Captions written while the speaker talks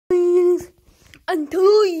Until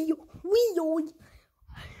we.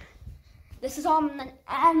 This is on an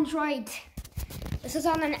Android. This is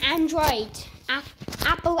on an Android.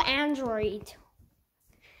 Apple Android.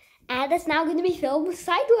 And it's now going to be filmed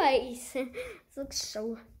sideways. This looks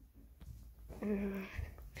so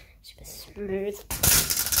super smooth.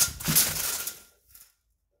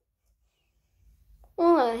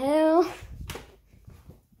 What the hell?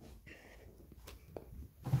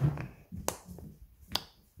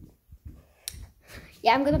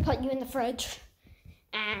 Yeah, I'm going to put you in the fridge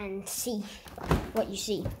and see what you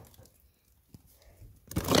see.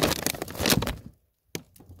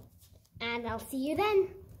 And I'll see you then.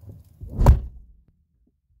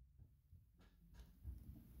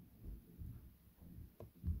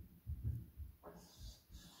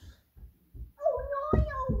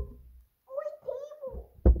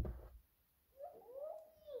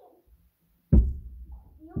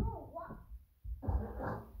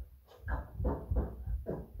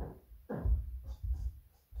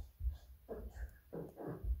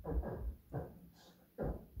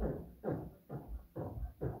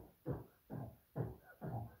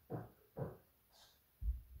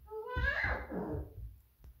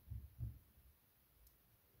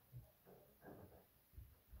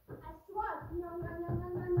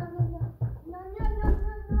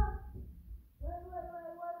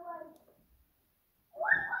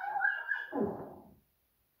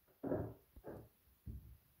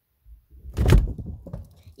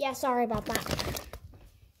 Yeah, sorry about that.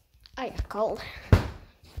 I got cold.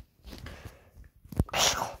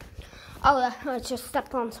 Oh, I just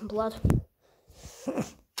stepped on some blood.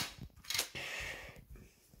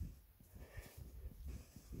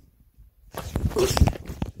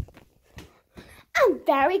 I'm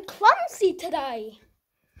very clumsy today.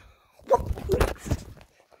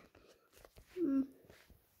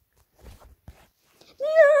 No!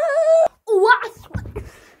 What?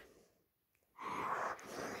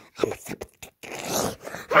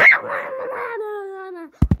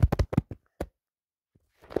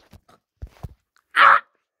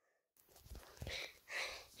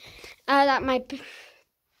 That might be.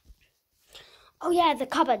 Oh yeah, the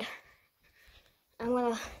cupboard. I'm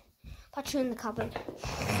gonna put you in the cupboard.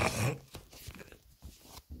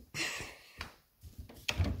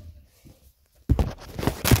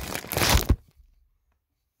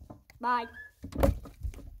 Bye. So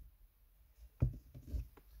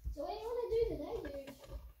what do you want to do today, dude?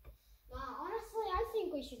 Honestly, I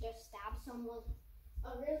think we should just stab someone. I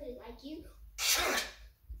really like you.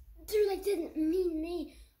 Dude, I didn't mean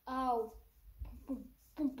me. Oh. Boom,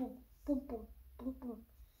 boom, boom, boom, boom, boom, boom.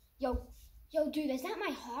 Yo, dude, is that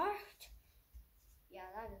my heart? Yeah,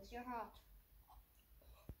 that is your heart.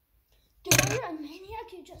 Dude, are you a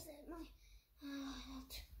maniac? You just hit my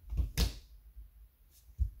heart.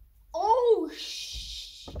 Oh, shit.